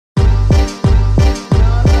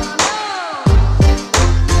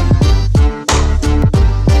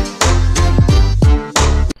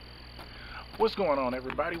going on,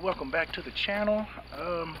 everybody? Welcome back to the channel.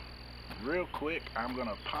 Real quick, I'm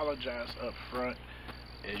gonna apologize up front.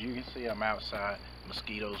 As you can see, I'm outside.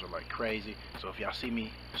 Mosquitoes are like crazy, so if y'all see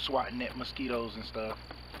me swatting at mosquitoes and stuff,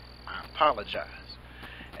 I apologize.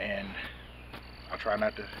 And I'll try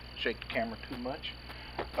not to shake the camera too much.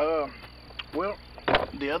 Well,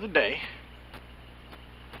 the other day,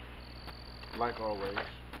 like always,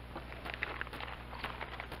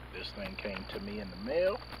 this thing came to me in the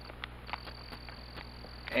mail,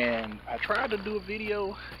 and I tried to do a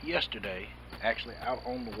video yesterday, actually out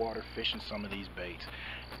on the water fishing some of these baits.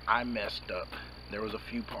 I messed up. There was a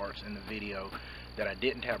few parts in the video that I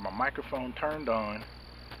didn't have my microphone turned on,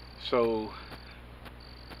 so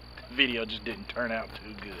the video just didn't turn out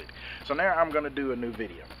too good. So now I'm gonna do a new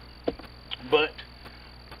video, but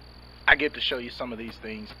I get to show you some of these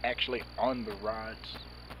things actually on the rods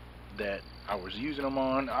that I was using them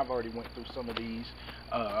on. I've already went through some of these.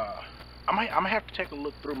 I'm gonna have to take a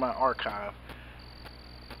look through my archive.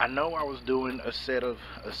 I know I was doing a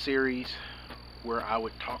series where I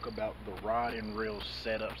would talk about the rod and reel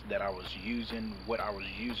setups that I was using, what I was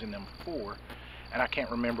using them for, and I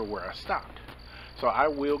can't remember where I stopped. So I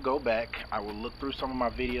will go back, I will look through some of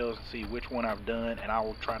my videos and see which one I've done, and I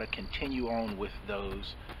will try to continue on with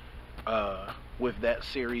those, with that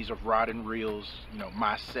series of rod and reels, you know,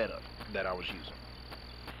 my setup that I was using.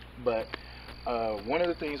 But one of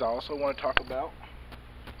the things I also want to talk about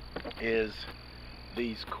is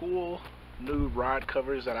these cool new rod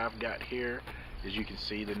covers that I've got here. As you can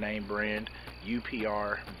see, the name brand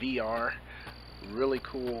UPRVR. Really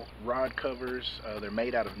cool rod covers. They're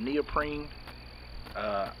made out of neoprene.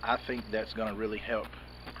 I think that's going to really help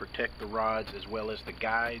protect the rods as well as the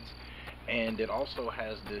guides. And it also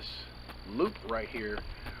has this loop right here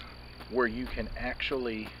where you can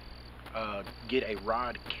actually get a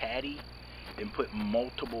rod caddy and put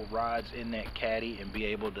multiple rods in that caddy and be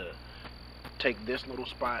able to take this little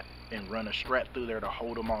spot and run a strap through there to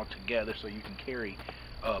hold them all together so you can carry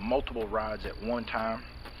multiple rods at one time.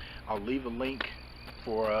 I'll leave a link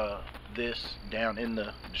for this down in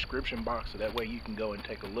the description box so that way you can go and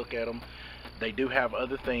take a look at them. They do have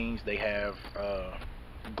other things. They have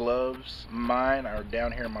gloves. Mine are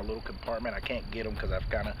down here in my little compartment. I can't get them because I've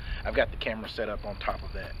got the camera set up on top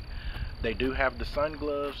of that. They do have the sun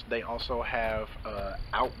gloves. They also have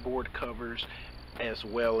outboard covers as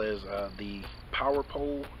well as the power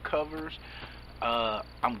pole covers.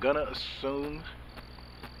 I'm gonna assume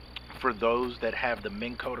for those that have the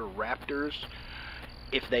Minn Kota Raptors,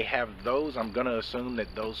 if they have those, I'm gonna assume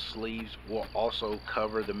that those sleeves will also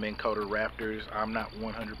cover the Minn Kota Raptors. I'm not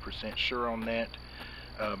 100% sure on that.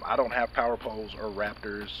 I don't have power poles or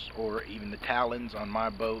Raptors or even the Talons on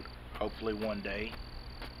my boat. Hopefully one day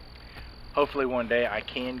I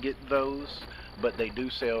can get those, but they do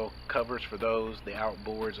sell covers for those, the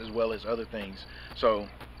outboards, as well as other things. So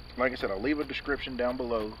like I said, I'll leave a description down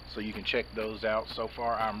below so you can check those out. So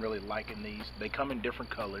far I'm really liking these. They come in different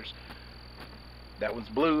colors. That one's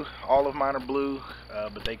blue. All of mine are blue,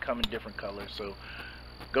 but they come in different colors, so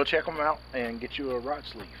go check them out and get you a rod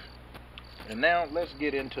sleeve. And now let's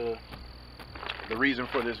get into the reason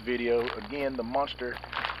for this video. Again, the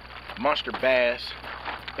Monsterbass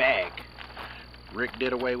Bag. Rick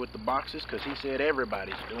did away with the boxes because he said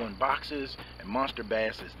everybody's doing boxes and Monster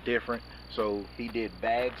Bass is different, so he did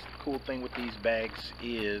bags. The cool thing with these bags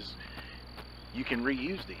is you can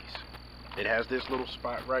reuse these. It has this little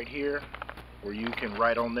spot right here where you can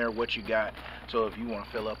write on there what you got. So if you want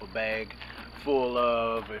to fill up a bag full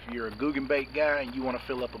of, if you're a Googan bait guy and you want to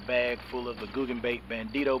fill up a bag full of the Googan bait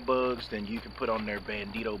bandito bugs, then you can put on there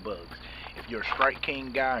bandito bugs. If you're a Strike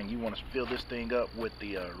King guy and you want to fill this thing up with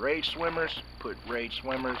the Rage Swimmers, put Rage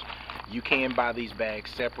Swimmers. You can buy these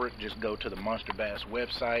bags separate. Just go to the Monsterbass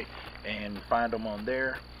website and find them on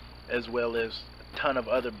there, as well as a ton of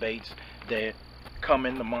other baits that come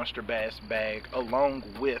in the Monsterbass bag, along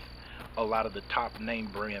with a lot of the top name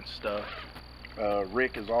brand stuff.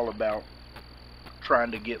 Rick is all about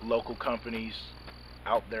trying to get local companies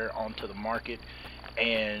out there onto the market,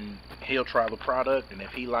 and he'll try the product, and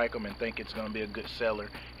if he like them and think it's going to be a good seller,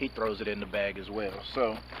 he throws it in the bag as well.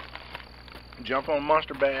 So jump on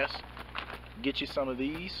Monsterbass, get you some of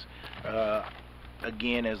these.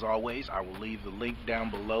 Again, as always, I will leave the link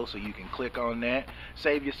down below so you can click on that.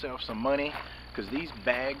 Save yourself some money, because these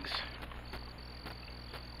bags,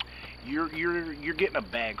 you're getting a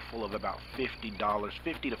bag full of about $50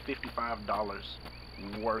 to $55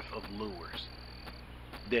 worth of lures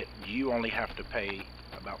that you only have to pay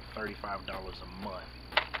about $35 a month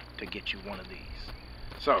to get you one of these.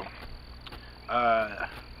 So I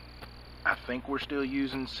think we're still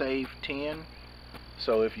using Save 10.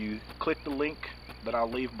 So if you click the link that I'll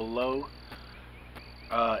leave below,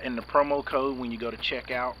 in the promo code when you go to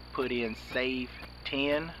checkout, put in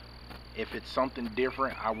SAVE10. If it's something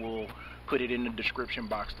different, I will put it in the description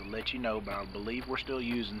box to let you know, but I believe we're still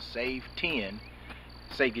using SAVE10.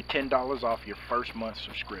 Save you $10 off your first month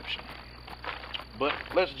subscription. But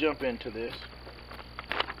let's jump into this.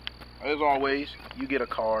 As always, you get a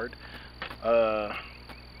card. I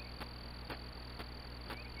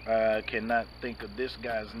cannot think of this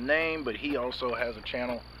guy's name, but he also has a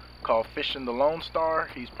channel called Fishing the Lone Star.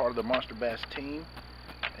 He's part of the Monsterbass team,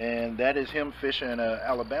 and that is him fishing an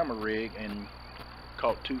Alabama rig and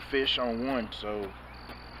caught 2 fish on one. So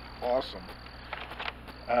awesome.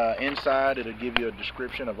 Inside it'll give you a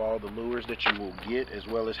description of all the lures that you will get, as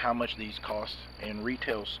well as how much these cost in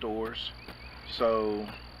retail stores. So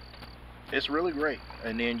it's really great.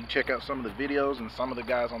 And then you check out some of the videos, and some of the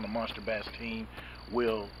guys on the Monsterbass team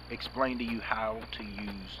will explain to you how to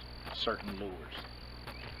use certain lures.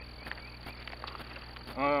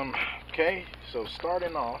 Okay, so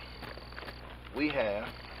starting off, we have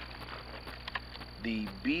the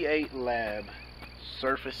B8 Lab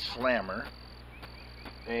Surface Slammer,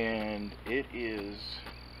 and it is,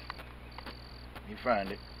 you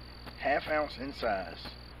find it, 1/2 ounce in size,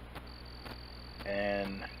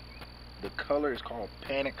 and the color is called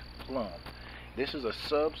Panic Plum. This is a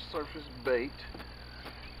subsurface bait,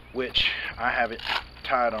 which I have it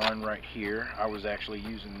tied on right here. I was actually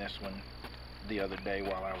using this one the other day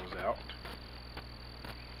while I was out.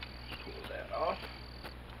 Let's pull that off.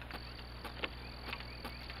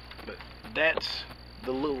 But that's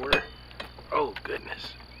the lure. Oh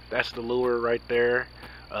goodness, that's the lure right there.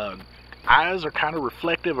 Eyes are kind of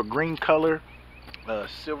reflective, a green color,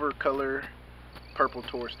 silver color, purple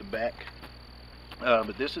towards the back.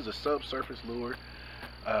 But this is a subsurface lure.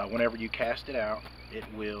 Whenever you cast it out,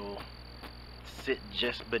 it will sit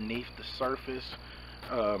just beneath the surface.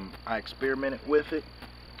 I experimented with it.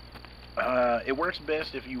 It works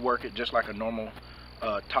best if you work it just like a normal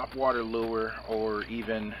topwater lure, or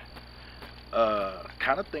even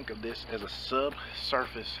kind of think of this as a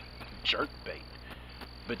subsurface jerk bait,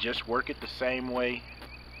 but just work it the same way.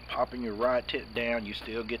 Popping your rod tip down, you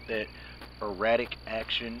still get that erratic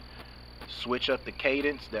action. Switch up the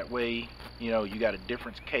cadence, that way you know you got a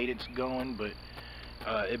different cadence going, but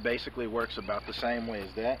it basically works about the same way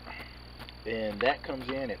as that. And that comes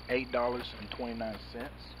in at $8.29.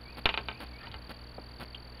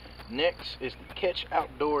 Next is the Catch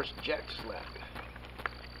Outdoors Jack Slap.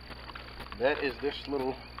 That is this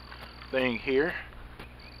little thing here.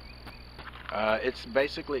 It's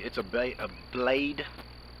basically, it's a blade.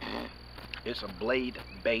 It's a blade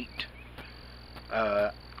bait.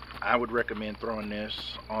 I would recommend throwing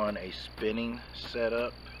this on a spinning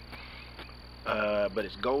setup. But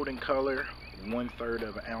it's golden color, 1/3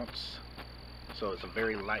 of an ounce. So it's a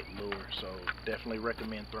very light lure. So definitely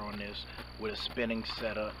recommend throwing this with a spinning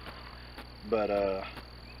setup. But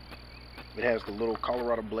it has the little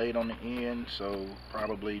Colorado blade on the end, so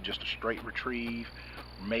probably just a straight retrieve,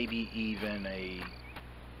 maybe even a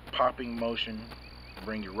popping motion.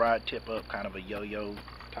 Bring your rod tip up, kind of a yo-yo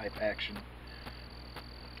type action.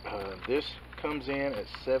 This comes in at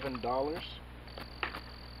 $7.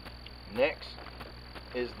 Next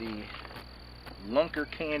is the Lunker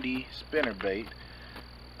Candy spinnerbait.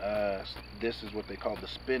 This is what they call the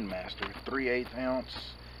Spin Master, 3/8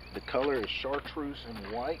 ounce. The color is chartreuse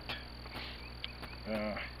and white.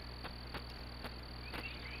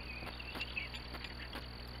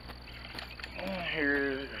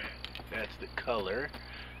 Here, that's the color.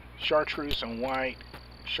 Chartreuse and white.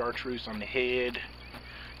 Chartreuse on the head.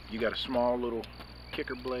 You got a small little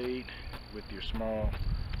kicker blade with your small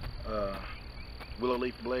willow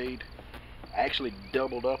leaf blade. I actually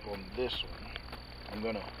doubled up on this one. I'm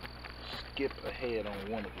gonna skip ahead on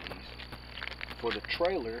one of these. For the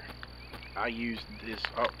trailer, I used this.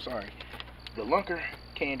 Oh, sorry. The Lunker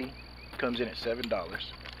Candy comes in at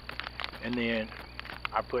 $7, and then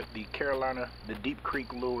I put the Deep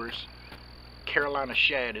Creek Lures Carolina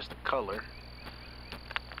Shad is the color,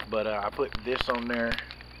 but I put this on there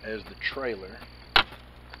as the trailer.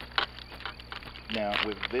 Now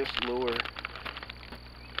with this lure,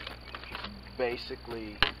 it's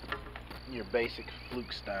basically your basic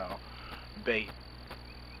fluke style bait,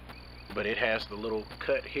 but it has the little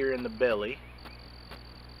cut here in the belly,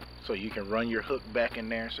 so you can run your hook back in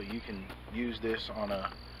there, so you can use this on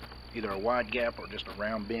either a wide gap or just a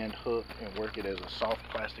round bend hook and work it as a soft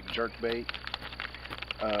plastic jerk bait.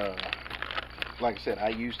 Like I said, I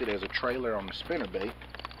used it as a trailer on the spinnerbait,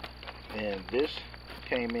 and this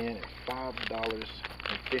came in at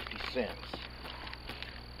 $5.50.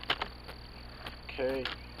 Okay,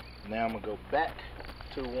 now I'm gonna go back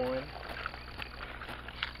to one,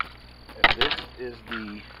 and this is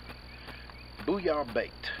the BuckedUP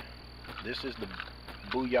bait. This is the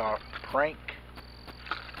BuckedUP Prank.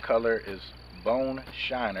 Color is Bone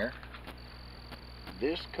Shiner.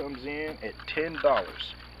 This comes in at $10.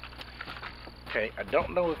 Okay, I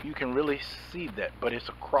don't know if you can really see that, but it's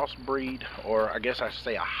a crossbreed, or I guess I should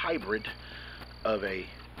say a hybrid of a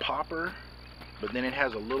popper, but then it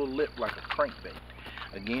has a little lip like a crankbait.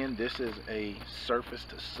 Again, this is a surface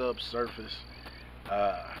to subsurface.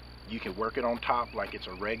 You can work it on top like it's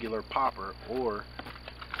a regular popper, or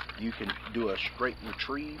you can do a straight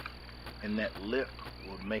retrieve, and that lip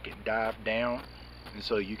will make it dive down, and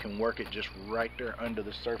so you can work it just right there under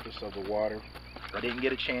the surface of the water. I didn't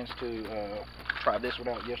get a chance to try this one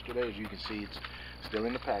out yesterday. As you can see, it's still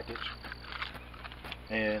in the package.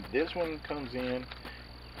 And this one comes in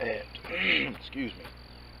at excuse me.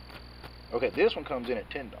 Okay, this one comes in at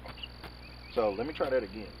 $10. So let me try that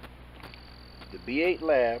again. The B8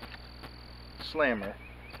 Lab Slammer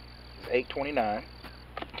is $8.29.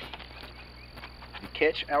 The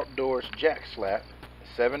Catch Outdoors Jack Slap is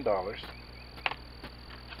 $7.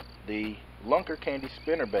 The Lunker Candy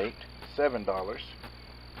Spinnerbait, $7.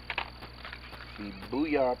 The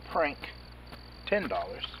BuckedUP Prank,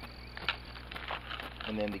 $10.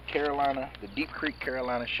 And then the Deep Creek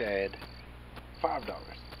Carolina Shad, $5.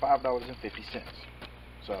 $5.50.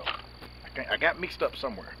 So I got mixed up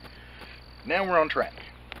somewhere. Now we're on track.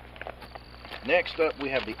 Next up, we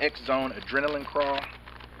have the X-Zone Adrenaline Crawl.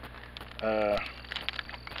 I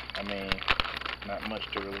mean, not much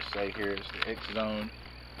to really say here. It's the X-Zone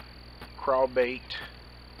crawl bait.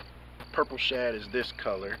 Purple shad is this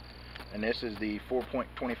color, and this is the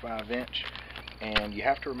 4.25 inch. And you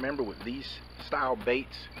have to remember, with these style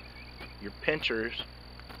baits, your pinchers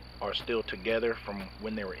are still together from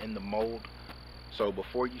when they were in the mold. So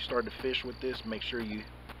before you start to fish with this, make sure you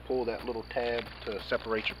pull that little tab to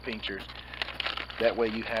separate your pinchers. That way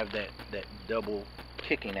you have that double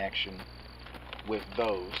kicking action with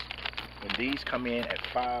those. And these come in at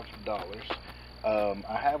 $5.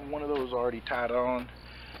 I have one of those already tied on.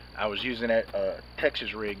 I was using that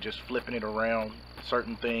Texas rig, just flipping it around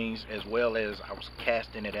certain things, as well as I was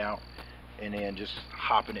casting it out and then just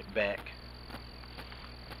hopping it back.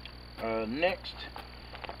 Next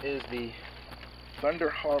is the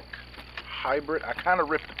Thunderhawk Hybrid. I kind of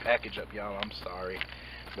ripped the package up, y'all, I'm sorry.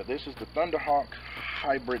 But this is the Thunderhawk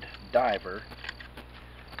Hybrid Diver.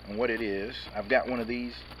 And what it is, I've got one of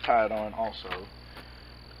these tied on also.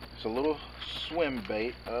 It's a little swim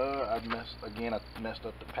bait. I messed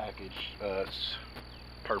up the package. It's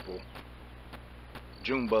purple,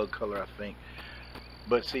 June bug color, I think.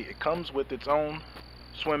 But see, it comes with its own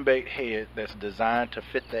swim bait head that's designed to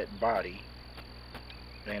fit that body,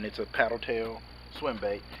 and it's a paddle tail swim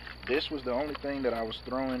bait. This was the only thing that I was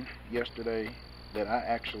throwing yesterday that I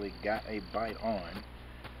actually got a bite on,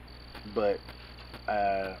 but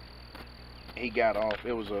he got off.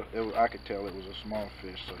 I could tell it was a small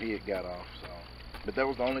fish, so he had got off. So, but that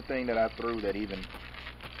was the only thing that I threw that even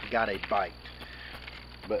got a bite.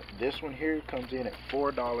 But this one here comes in at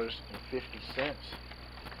 $4.50.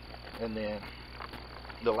 And then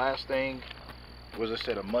the last thing was a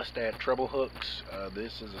set of mustad treble hooks.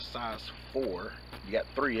 This is a size 4. You got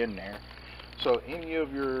 3 in there. So any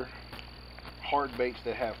of your hard baits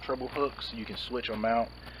that have treble hooks, you can switch them out.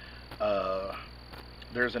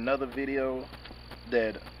 There's another video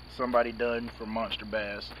that somebody done for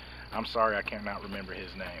Monsterbass. I'm sorry, I cannot remember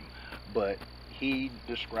his name, but he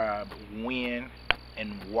described when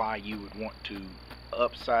and why you would want to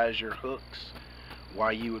upsize your hooks,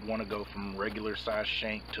 why you would want to go from regular size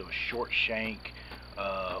shank to a short shank,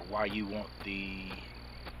 why you want the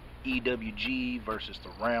EWG versus the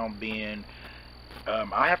round bend.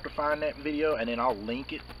 I have to find that video, and then I'll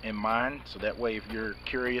link it in mine, so that way if you're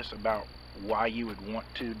curious about why you would want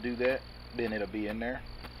to do that, then it'll be in there.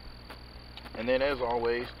 And then, as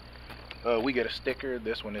always, we get a sticker.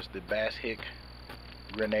 This one is the Bass Hick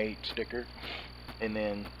grenade sticker, and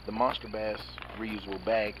then the Monsterbass reusable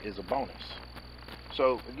bag is a bonus.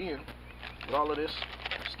 So again, with all of this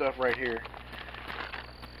stuff right here,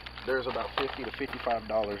 there's about $50 to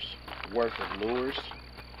 $55 worth of lures.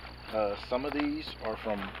 Some of these are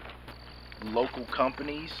from local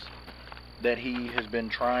companies that he has been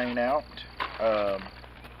trying out.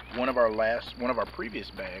 One of our previous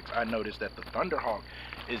bags, I noticed that the Thunderhawk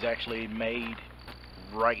is actually made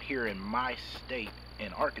right here in my state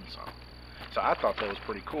in Arkansas. So I thought that was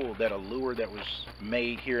pretty cool, that a lure that was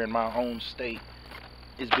made here in my own state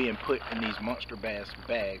is being put in these Monsterbass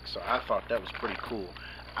bags. So I thought that was pretty cool.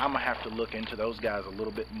 I'm gonna have to look into those guys a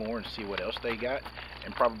little bit more and see what else they got,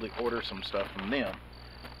 and probably order some stuff from them.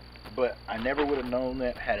 But I never would have known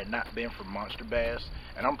that had it not been for Monster Bass.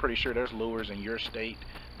 And I'm pretty sure there's lures in your state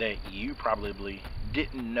that you probably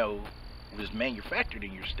didn't know was manufactured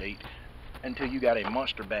in your state until you got a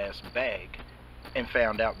Monsterbass bag and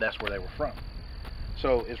found out that's where they were from.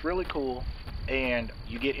 So it's really cool, and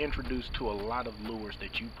you get introduced to a lot of lures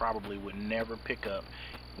that you probably would never pick up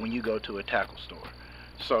when you go to a tackle store.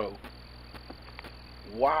 So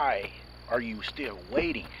why are you still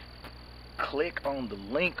waiting? Click on the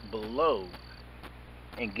link below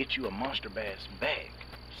and get you a Monsterbass bag.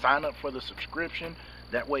 Sign up for the subscription.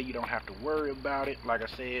 That way you don't have to worry about it. Like I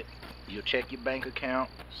said, you'll check your bank account.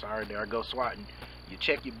 Sorry, there I go swatting. You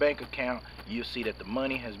check your bank account, you'll see that the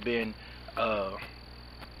money has been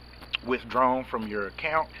withdrawn from your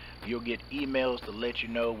account. You'll get emails to let you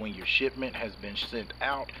know when your shipment has been sent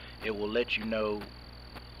out. It will let you know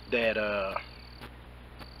that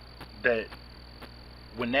that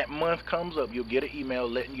when that month comes up, you'll get an email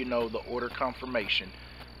letting you know the order confirmation.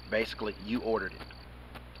 Basically, you ordered it.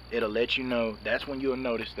 It'll let you know. That's when you'll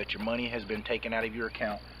notice that your money has been taken out of your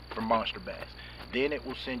account from Monster Bass. Then it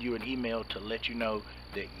will send you an email to let you know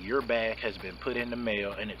that your bag has been put in the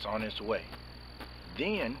mail and it's on its way.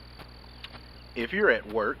 Then, if you're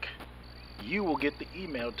at work, you will get the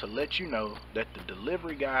email to let you know that the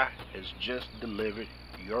delivery guy has just delivered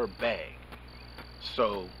your bag.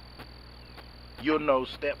 So you'll know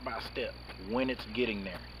step by step when it's getting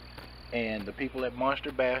there. And the people at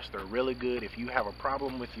Monster Bass, they're really good. If you have a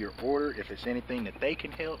problem with your order, if it's anything that they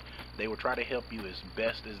can help, they will try to help you as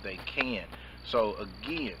best as they can. So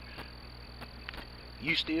again,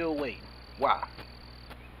 you still waiting. Why?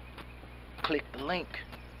 Click the link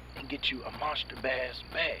and get you a Monster Bass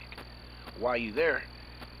bag. While you're there,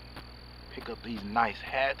 pick up these nice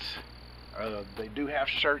hats. They do have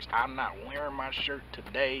shirts. I'm not wearing my shirt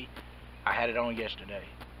today. I had it on yesterday.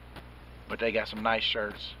 But they got some nice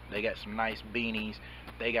shirts. They got some nice beanies.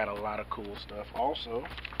 They got a lot of cool stuff. Also,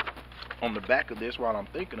 on the back of this, while I'm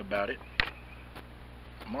thinking about it,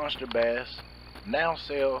 Monster Bass now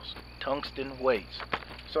sells tungsten weights.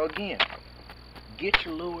 So again, get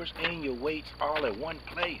your lures and your weights all at one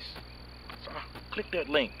place. So click that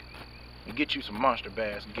link and get you some Monster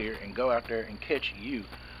Bass gear and go out there and catch you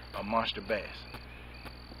a Monster Bass.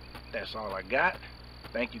 That's all I got.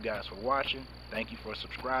 Thank you guys for watching. Thank you for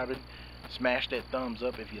subscribing. Smash that thumbs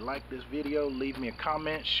up if you like this video. Leave me a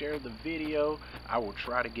comment. Share the video. I will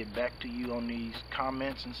try to get back to you on these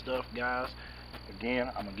comments and stuff, guys. Again,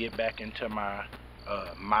 I'm going to get back into my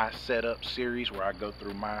my setup series where I go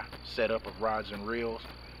through my setup of rods and reels,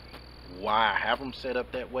 why I have them set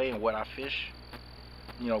up that way, and what I fish,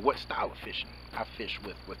 you know, what style of fishing I fish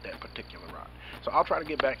with that particular rod. So I'll try to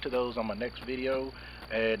get back to those on my next video,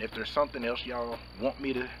 and if there's something else y'all want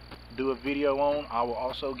me to do a video on, I will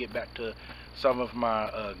also get back to some of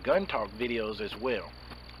my gun talk videos as well.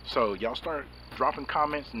 So y'all start dropping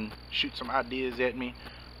comments and shoot some ideas at me,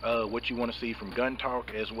 what you want to see from gun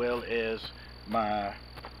talk as well as my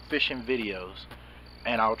fishing videos,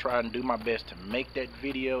 and I'll try and do my best to make that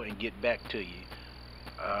video and get back to you.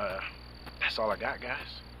 That's all I got,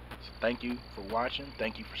 guys. So thank you for watching.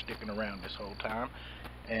 Thank you for sticking around this whole time,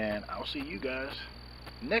 and I'll see you guys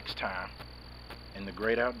next time in the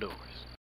great outdoors.